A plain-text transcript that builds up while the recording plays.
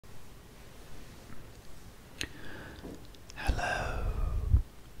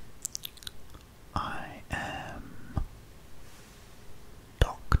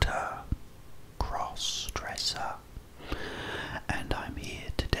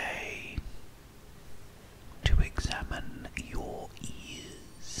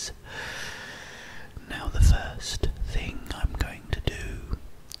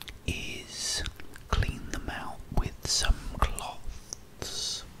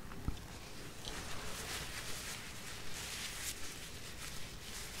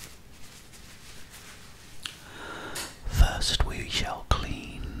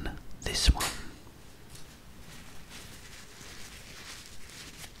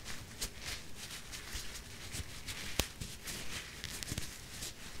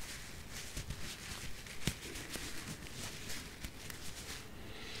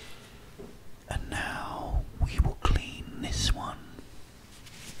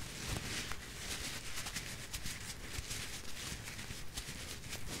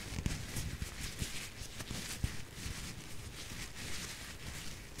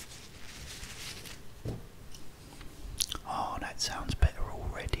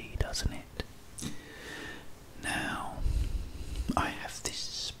doesn't it? Now, I have this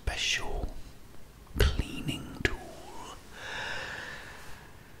special cleaning tool,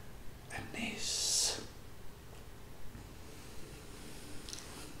 and this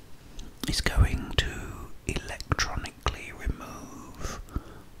is going to electronically remove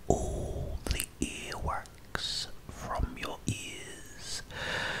all the earwax from your ears.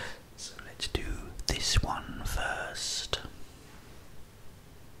 So let's do this one first.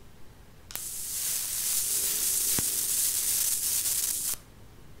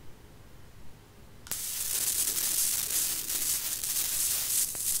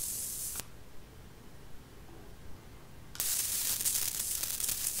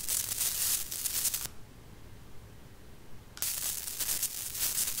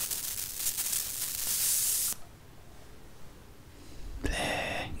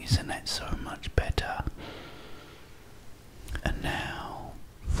 Isn't that so much better? And now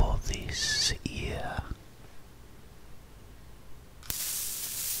for this ear.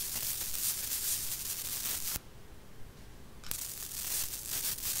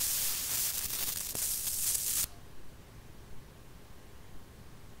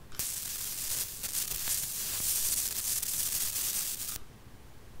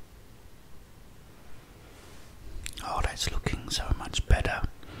 Oh, that's looking so much better.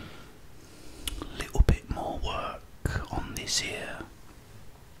 Little bit more work on this ear.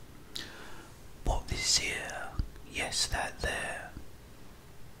 What, this ear? Yes, that there.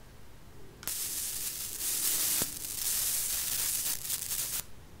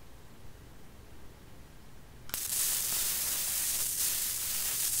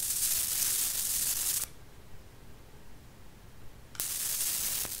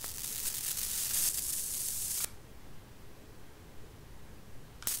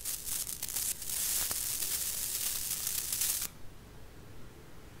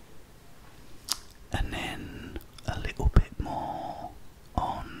 And then a little bit more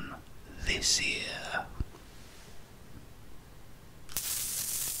on this ear.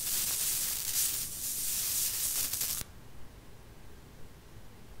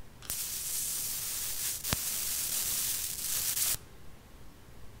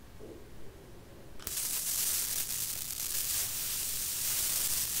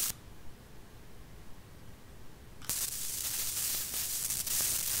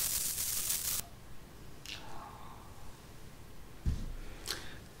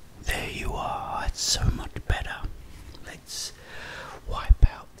 There you are, it's so much better. Let's wipe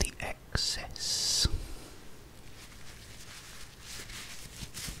out the excess.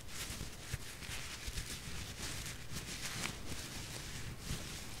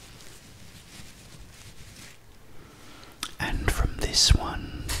 And from this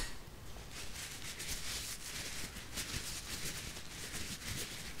one,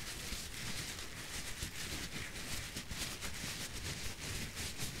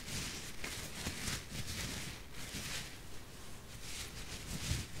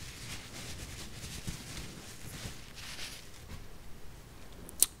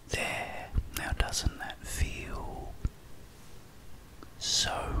 there, now doesn't that feel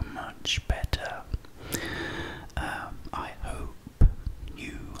so much better? I hope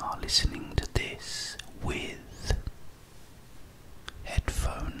you are listening to this with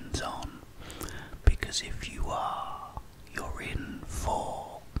headphones on, because if you are, you're in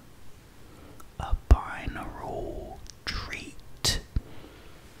for a binaural treat.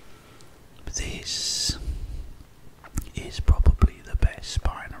 This is probably the best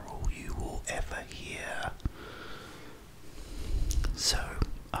binaural you will ever hear. So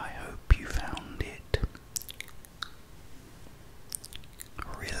I hope you found it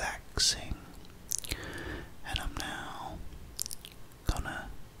relaxing, and I'm now gonna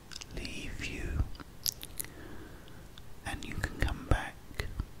leave you, and you can come back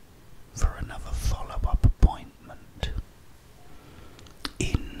for another follow-up appointment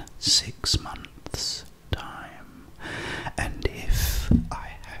in 6 months' time. And if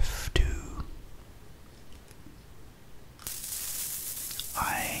I have to,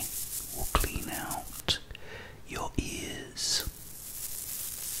 I will clean out your ears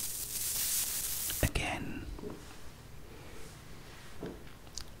again,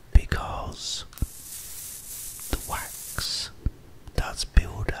 because the wax does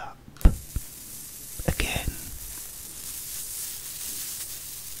build up again.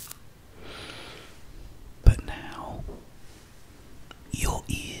 But now your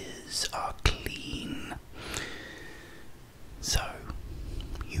ears are clean, so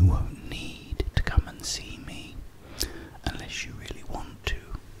you won't need to come and see me unless you really want to.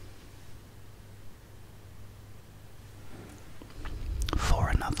 For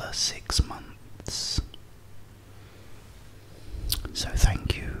another 6 months. So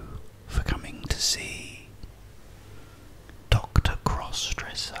thank you for coming to see Dr.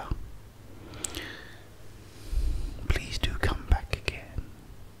 Crossdresser. Please do come back again.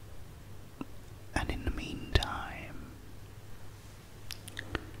 And in the meantime,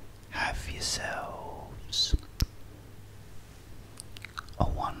 have yourselves a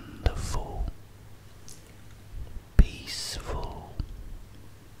wonderful, peaceful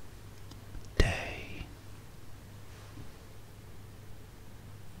day.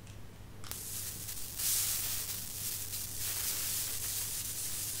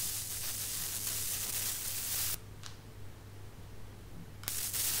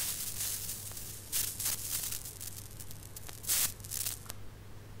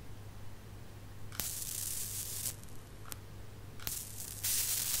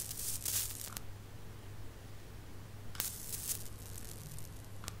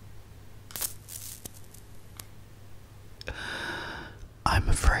 I'm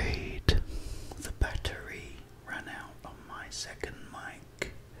afraid the battery ran out on my second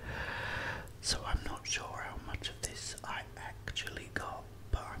mic, so I'm not sure how much of this I actually got,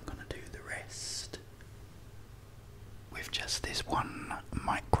 but I'm gonna do the rest with just this one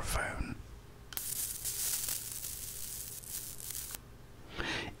microphone.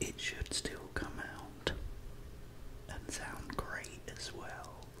 It should still come out and sound great as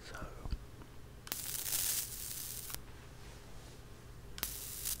well, so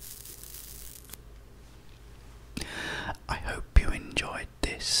I hope you enjoyed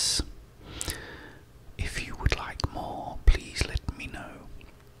this. If you would like more, please let me know.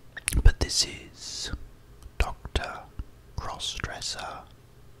 But this is Dr. Crossdresser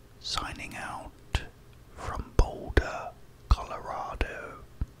signing out from Boulder, Colorado.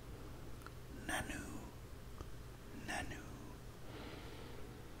 Nanu, Nanu.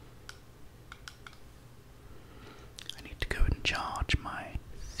 I need to go and charge